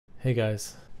Hey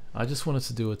guys, I just wanted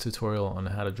to do a tutorial on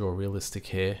how to draw realistic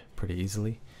hair pretty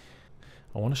easily.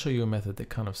 I want to show you a method that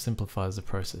kind of simplifies the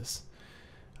process.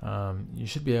 You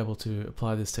should be able to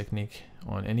apply this technique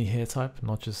on any hair type,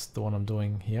 not just the one I'm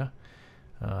doing here.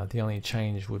 The only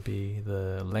change would be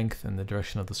the length and the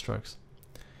direction of the strokes.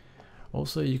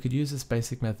 Also, you could use this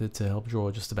basic method to help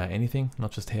draw just about anything, not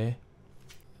just hair.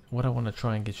 What I want to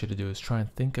try and get you to do is try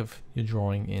and think of your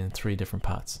drawing in 3 different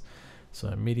parts.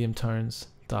 So medium tones,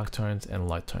 dark tones, and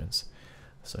light tones.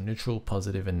 So neutral,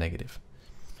 positive, and negative.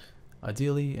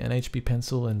 Ideally, an HB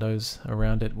pencil and those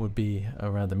around it would be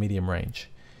around the medium range.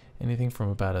 Anything from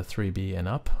about a 3B and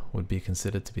up would be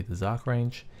considered to be the dark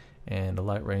range, and the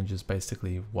light range is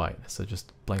basically white, so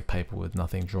just blank paper with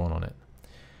nothing drawn on it.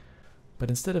 But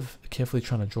instead of carefully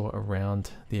trying to draw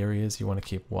around the areas you want to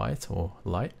keep white or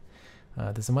light,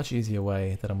 there's a much easier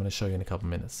way that I'm going to show you in a couple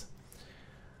minutes.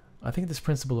 I think this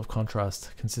principle of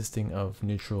contrast, consisting of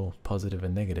neutral, positive,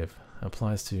 and negative,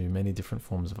 applies to many different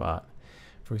forms of art.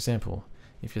 For example,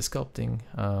 if you're sculpting,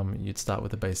 you'd start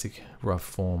with a basic rough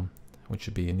form, which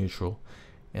would be a neutral,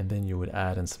 and then you would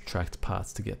add and subtract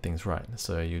parts to get things right.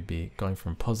 So you'd be going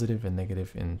from positive and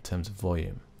negative in terms of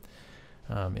volume.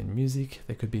 In music,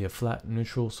 there could be a flat,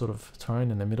 neutral sort of tone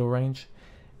in the middle range,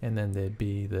 and then there'd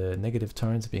be the negative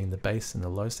tones being the bass and the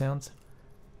low sounds,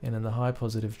 and then the high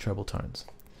positive treble tones.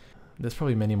 There's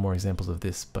probably many more examples of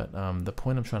this, but the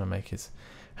point I'm trying to make is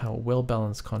how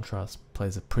well-balanced contrast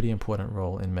plays a pretty important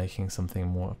role in making something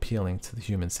more appealing to the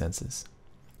human senses.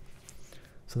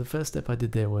 So the first step I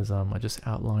did there was I just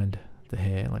outlined the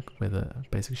hair, like where the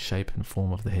basic shape and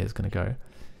form of the hair is going to go,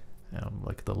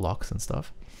 like the locks and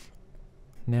stuff.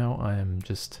 Now I am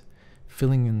just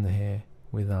filling in the hair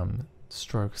with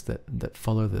strokes that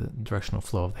follow the directional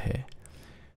flow of the hair.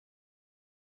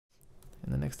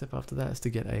 And the next step after that is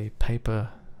to get a paper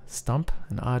stump,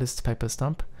 an artist's paper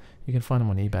stump. You can find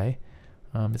them on eBay.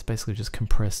 It's basically just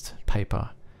compressed paper,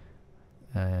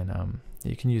 and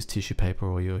you can use tissue paper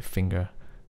or your finger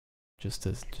just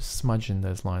to smudge in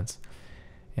those lines.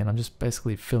 And I'm just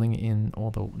basically filling in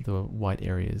all the white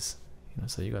areas.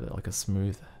 So you got like a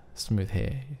smooth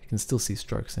hair. You can still see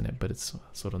strokes in it, but it's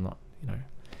sort of not,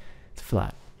 it's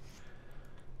flat.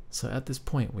 So at this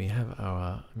point we have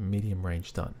our medium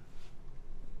range done.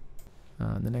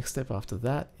 The next step after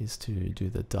that is to do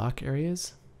the dark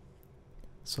areas.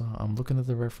 So I'm looking at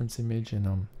the reference image and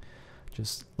I'm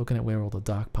just looking at where all the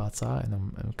dark parts are, and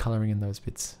I'm coloring in those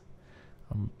bits.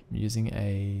 I'm using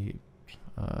a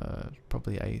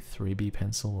probably a 3B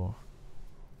pencil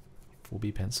or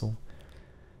 4B pencil,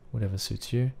 whatever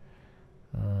suits you.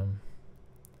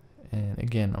 And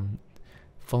again, I'm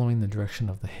following the direction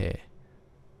of the hair.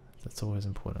 That's always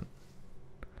important.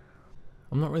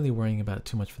 I'm not really worrying about it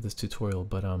too much for this tutorial,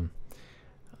 but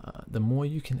the more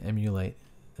you can emulate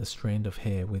a strand of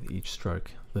hair with each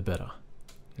stroke, the better.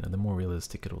 The more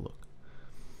realistic it'll look.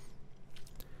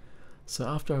 So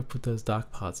after I put those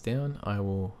dark parts down, I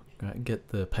will get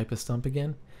the paper stump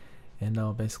again, and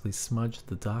I'll basically smudge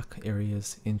the dark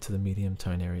areas into the medium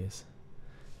tone areas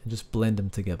and just blend them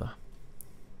together.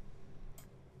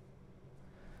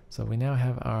 So we now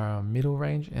have our middle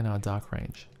range and our dark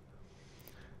range.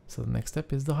 So the next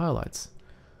step is the highlights,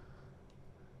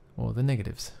 or the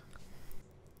negatives.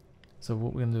 So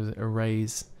what we're going to do is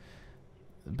erase,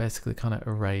 basically kind of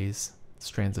erase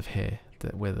strands of hair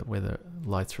where the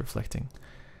light's reflecting.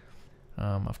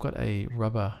 I've got a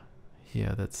rubber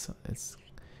here it's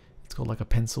called like a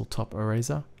pencil top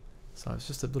eraser. So it's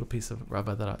just a little piece of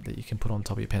rubber that you can put on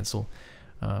top of your pencil.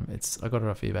 I got it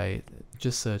off eBay.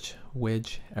 Just search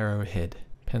wedge arrowhead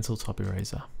pencil top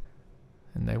eraser,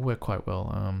 and they work quite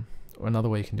well. Or another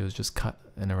way you can do is just cut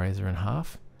an eraser in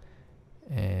half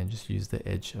and just use the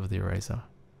edge of the eraser.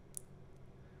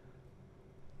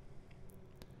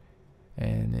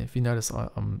 And if you notice,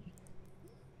 I'm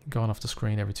going off the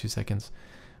screen every 2 seconds.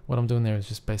 What I'm doing there is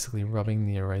just basically rubbing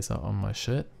the eraser on my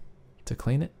shirt to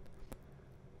clean it,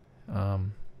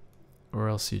 or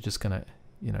else you're just gonna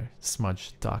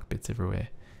smudge dark bits everywhere.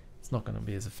 It's not gonna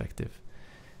be as effective.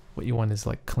 What you want is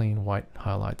like clean white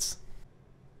highlights.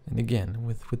 And again,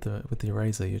 with the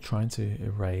eraser, you're trying to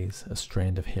erase a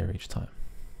strand of hair each time.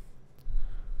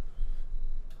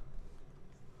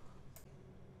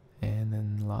 And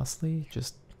then lastly,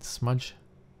 just smudge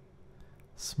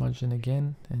in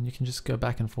again, and you can just go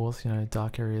back and forth,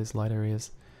 dark areas, light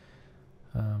areas,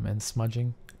 and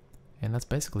smudging, and that's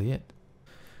basically it.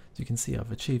 As you can see,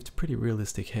 I've achieved pretty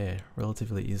realistic hair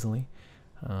relatively easily,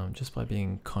 just by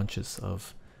being conscious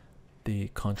of the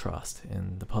contrast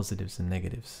and the positives and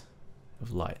negatives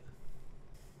of light.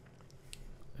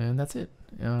 And that's it.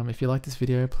 If you like this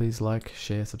video, please like,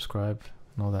 share, subscribe,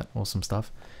 and all that awesome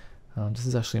stuff. This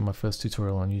is actually my first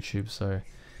tutorial on YouTube, so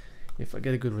if I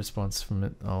get a good response from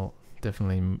it, it'll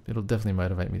definitely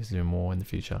motivate me to do more in the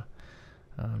future.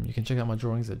 You can check out my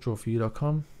drawings at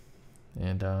drawforyou.com,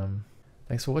 and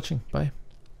thanks for watching. Bye.